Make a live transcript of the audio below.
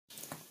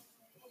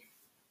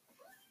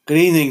Good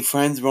evening,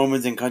 friends,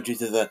 Romans, and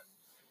countries of the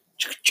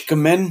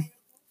men.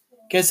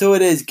 Guess who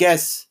it is?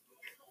 Guess.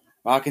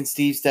 Rockin'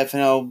 Steve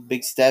Stefano,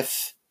 Big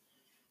Steph,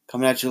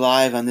 coming at you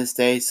live on this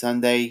day,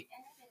 Sunday,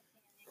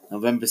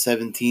 November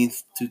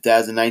 17th,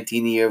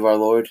 2019, the year of our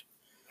Lord.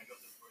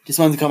 Just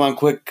wanted to come on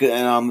quick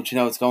and let you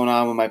know what's going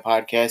on with my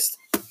podcast.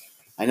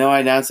 I know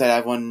I announced that I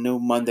have one new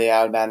Monday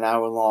out about an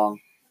hour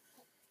long,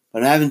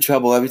 but I'm having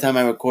trouble. Every time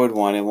I record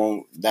one, it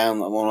won't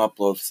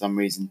upload for some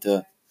reason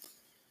to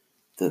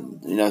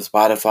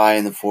Spotify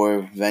and the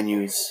four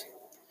venues.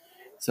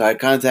 So I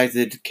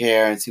contacted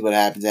Care and see what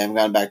happens. They haven't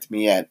gotten back to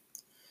me yet.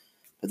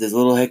 But there's a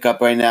little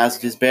hiccup right now, so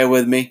just bear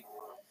with me.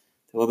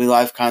 There will be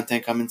live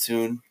content coming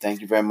soon.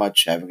 Thank you very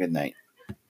much. Have a good night.